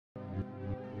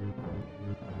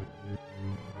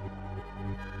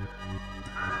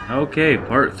Okay,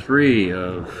 part 3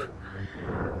 of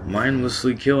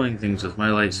mindlessly killing things with my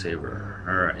lightsaber.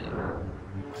 Alright.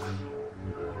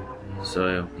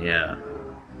 So, yeah.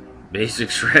 Basic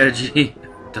strategy,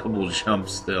 double jump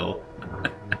still.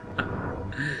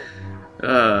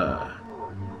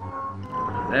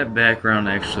 That background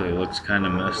actually looks kind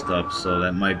of messed up, so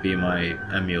that might be my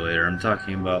emulator. I'm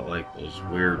talking about like those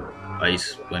weird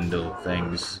ice window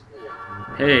things.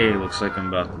 Hey, looks like I'm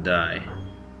about to die.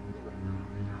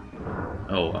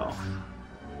 Oh well.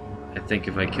 I think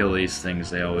if I kill these things,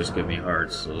 they always give me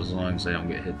hearts, so as long as I don't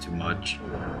get hit too much.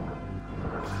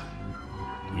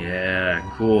 Yeah,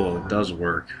 cool, it does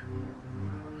work.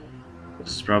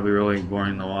 This is probably really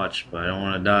boring to watch, but I don't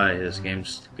want to die. This game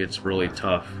gets really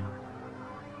tough.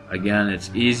 Again, it's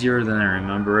easier than I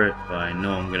remember it, but I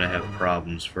know I'm going to have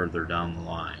problems further down the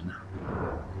line.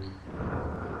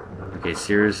 Okay,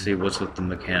 seriously, what's with the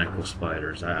mechanical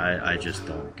spiders? I just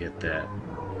don't get that.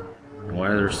 And why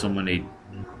are there so many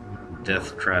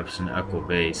death traps in Echo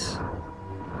Base?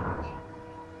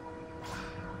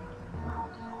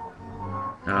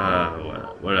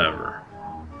 Whatever.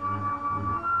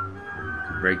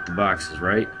 Break the boxes,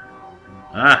 right?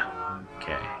 Ah!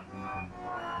 Okay.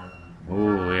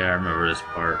 Oh, yeah, I remember this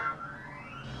part.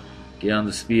 Get on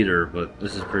the speeder, but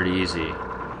this is pretty easy.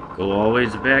 Go all the way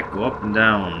to the back, go up and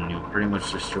down. You'll pretty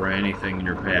much destroy anything in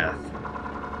your path.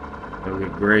 You'll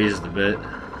get grazed a bit.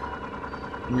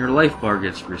 And your life bar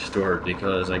gets restored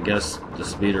because I guess the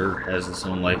speeder has its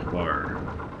own life bar.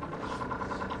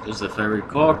 Because if I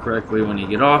recall correctly, when you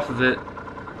get off of it,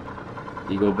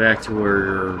 you go back to where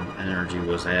your energy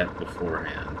was at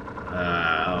beforehand.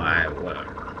 Whatever.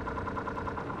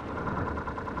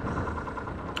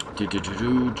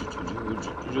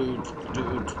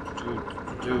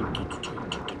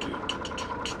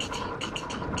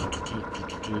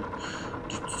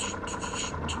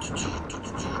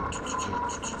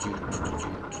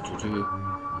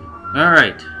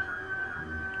 Alright.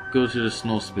 Go to the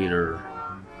snow speeder.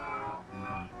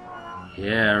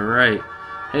 Yeah, right.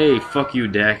 Hey, fuck you,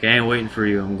 Dak. I ain't waiting for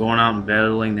you. I'm going out and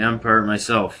battling the Empire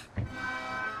myself.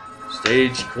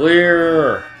 Stage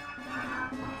clear!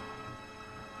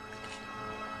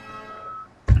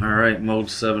 Alright, Mode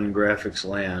 7 graphics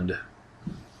land.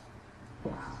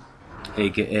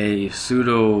 AKA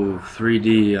pseudo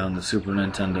 3D on the Super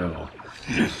Nintendo.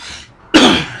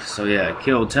 So yeah,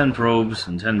 killed 10 probes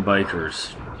and 10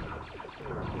 bikers.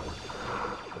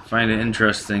 I find it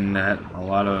interesting that a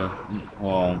lot of,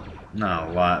 well, not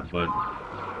a lot, but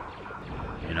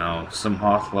you know, some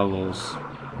Hoth levels,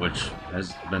 which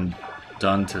has been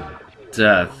done to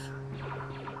death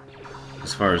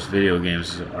as far as video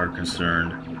games are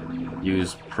concerned,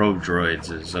 use probe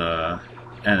droids as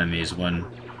enemies, when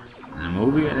in the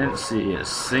movie I didn't see a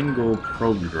single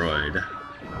probe droid.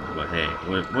 But hey,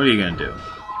 what are you gonna do?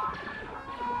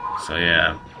 So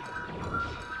yeah,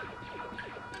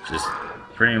 just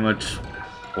pretty much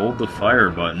hold the fire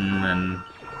button and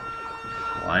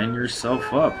line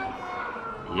yourself up.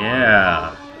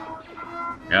 Yeah.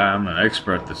 Yeah, I'm an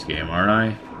expert at this game, aren't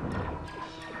I?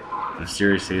 And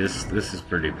seriously, this is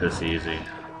pretty piss easy.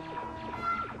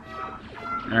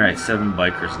 Alright, 7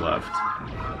 bikers left.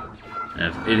 And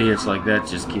if idiots like that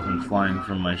just keep them flying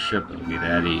from my ship, it'll be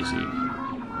that easy.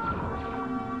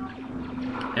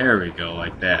 There we go,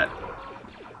 like that.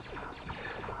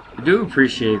 I do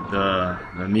appreciate the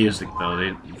music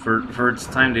though. For its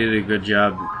time, they did a good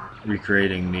job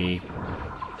recreating the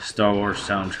Star Wars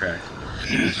soundtrack.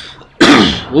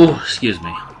 Oh, excuse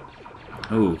me.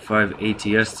 Ooh, 5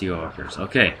 ATST walkers.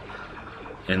 Okay.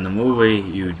 In the movie,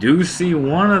 you do see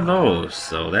one of those,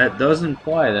 so that does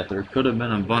imply that there could have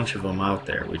been a bunch of them out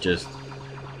there. We just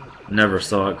never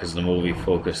saw it because the movie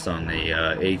focused on the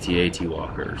AT-AT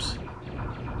walkers.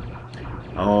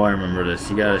 Oh, I remember this.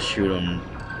 You gotta shoot them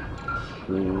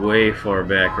way far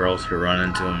back or else you'll run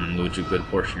into them and lose a good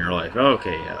portion of your life.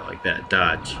 Okay, yeah, like that.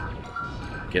 Dodge.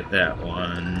 Get that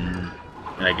one.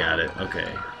 I got it.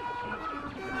 Okay.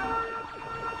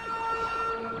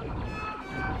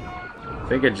 I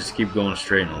think I just keep going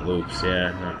straight in the loops,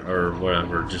 yeah, or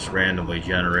whatever, just randomly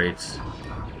generates.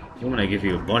 I'm gonna give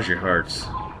you a bunch of hearts.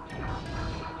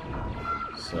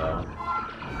 So,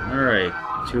 alright,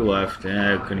 2 left, and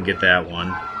I couldn't get that one.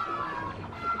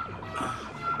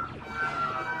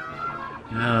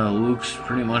 Yeah, Luke's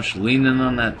pretty much leaning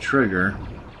on that trigger.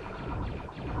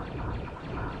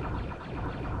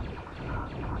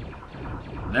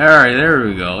 Alright, there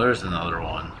we go, there's another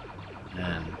one.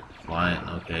 And flying,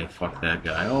 okay, fuck that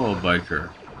guy. Oh, a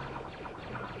biker.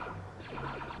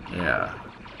 Yeah.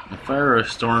 If I were a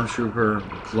stormtrooper,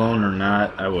 clone or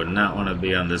not, I would not want to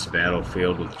be on this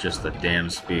battlefield with just a damn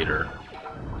speeder.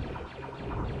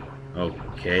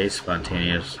 Okay,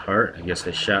 spontaneous heart. I guess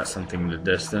I shot something in the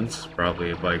distance.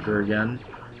 Probably a biker again.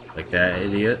 Like that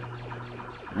idiot.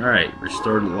 Alright,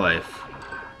 restored life.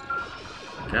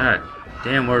 God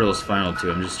damn, what are those final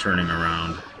two? I'm just turning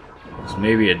around. So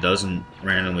maybe it doesn't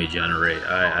randomly generate.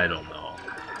 I don't know.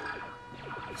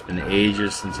 It's been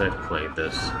ages since I've played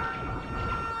this.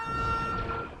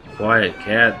 Quiet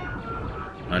cat.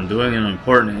 I'm doing an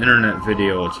important internet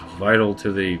video. It's vital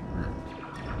to the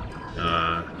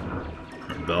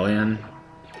rebellion.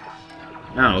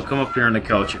 I don't know, come up here on the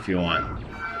couch if you want.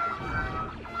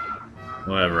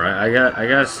 Whatever. I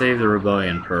gotta save the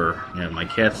rebellion, Purr. Yeah, my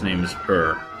cat's name is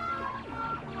Purr.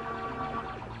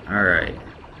 Alright.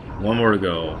 One more to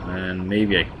go, and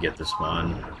maybe I can get this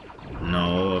one.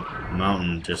 No, a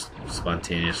mountain just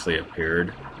spontaneously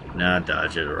appeared. Nah,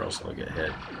 dodge it or else I'll get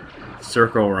hit.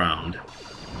 Circle around.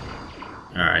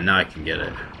 Alright, now I can get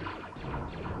it.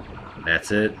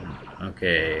 That's it?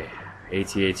 Okay.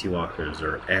 AT-AT walkers,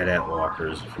 or AT-AT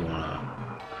walkers if you wanna...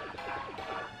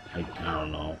 I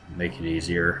don't know, make it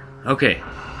easier. Okay.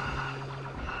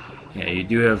 Yeah, you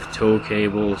do have tow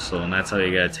cables, so and that's how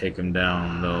you gotta take them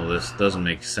down, though this doesn't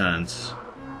make sense.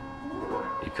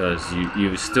 Because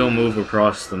you still move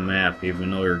across the map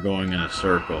even though you're going in a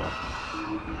circle.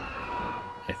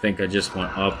 I think I just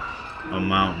went up a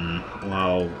mountain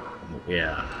while...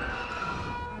 yeah.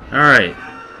 Alright,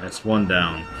 that's one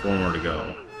down, 4 more to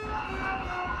go.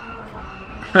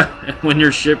 When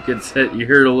your ship gets hit, you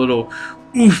hear a little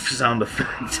oof sound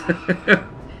effect.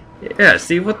 Yeah,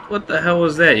 see, what the hell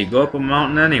was that? You go up a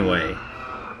mountain anyway.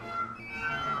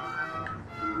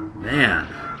 Man.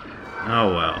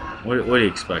 Oh well. What do you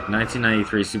expect?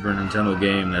 1993 Super Nintendo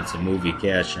game that's a movie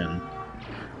cash-in.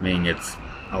 I mean, it's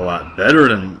a lot better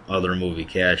than other movie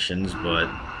cash-ins, but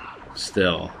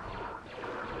still.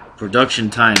 Production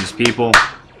times, people.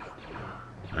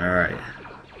 Alright.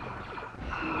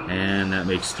 And that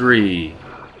makes 3.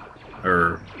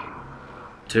 Or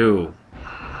 2.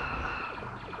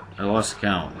 I lost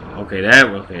count. Okay,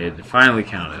 it finally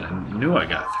counted. I knew I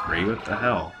got 3. What the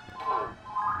hell?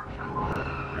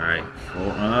 Alright, 4.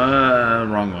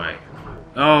 Wrong way.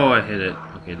 Oh, I hit it.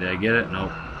 Okay, did I get it?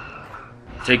 Nope.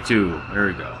 Take 2. There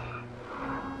we go.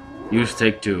 Use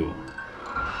take 2.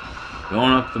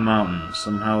 Going up the mountain.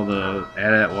 Somehow the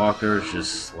AT-AT walker is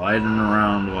just sliding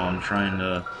around while I'm trying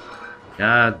to...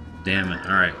 God damn it.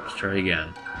 Alright, let's try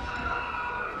again.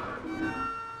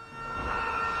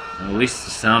 Well, at least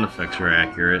the sound effects are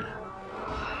accurate.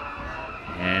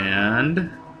 And...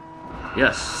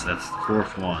 yes, that's the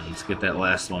 4th one. Let's get that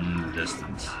last one in the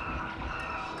distance.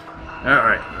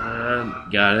 Alright,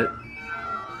 got it.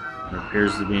 There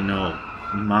appears to be no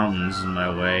mountains in my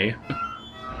way.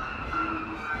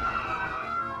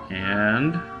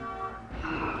 And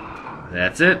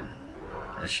that's it.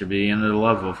 That should be the end of the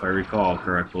level if I recall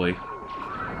correctly.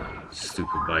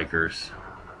 Stupid bikers.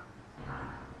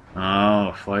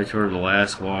 Oh, fly toward the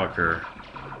last walker.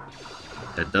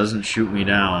 That doesn't shoot me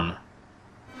down.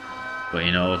 But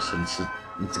you know, since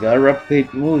it's gotta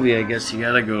replicate the movie, I guess you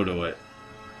gotta go to it.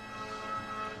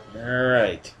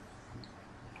 Alright.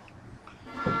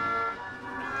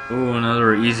 Ooh,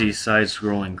 another easy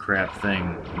side-scrolling crap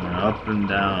thing. You know, up and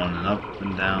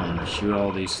down to shoot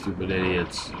all these stupid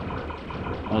idiots.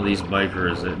 All these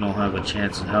bikers that don't have a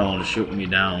chance in hell to shoot me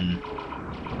down.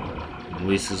 At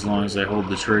least as long as I hold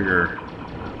the trigger.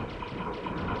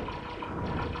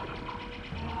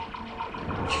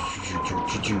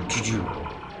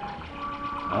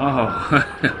 Oh,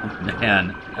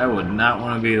 man. I would not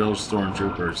want to be those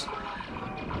stormtroopers.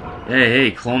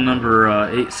 Hey, clone number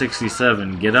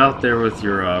 867, get out there with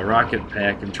your rocket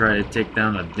pack and try to take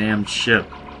down a damn ship.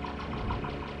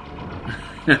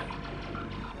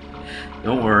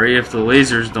 Don't worry, if the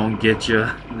lasers don't get you,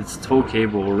 this tow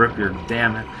cable will rip your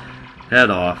damn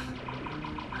head off.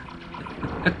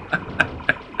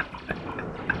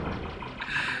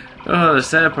 The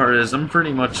sad part is I'm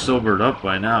pretty much sobered up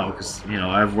by now because, you know,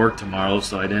 I have work tomorrow,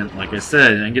 so I didn't, like I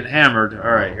said, I didn't get hammered.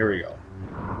 Alright, here we go.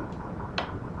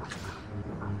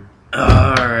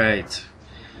 Alright.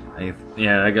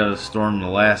 Yeah, I gotta storm the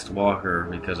last walker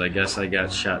because I guess I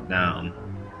got shot down.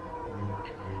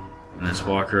 And this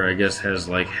walker, I guess, has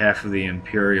like half of the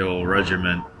Imperial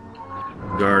Regiment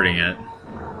guarding it.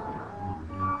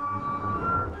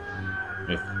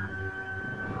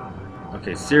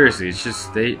 Okay, seriously, it's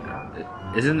just they...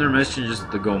 Isn't their mission just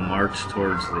to go march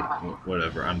towards the...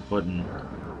 whatever, I'm putting...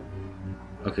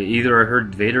 Okay, either I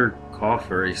heard Vader cough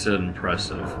or he said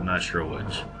impressive. I'm not sure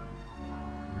which.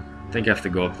 I think I have to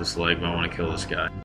go up this leg, but I want to kill this guy.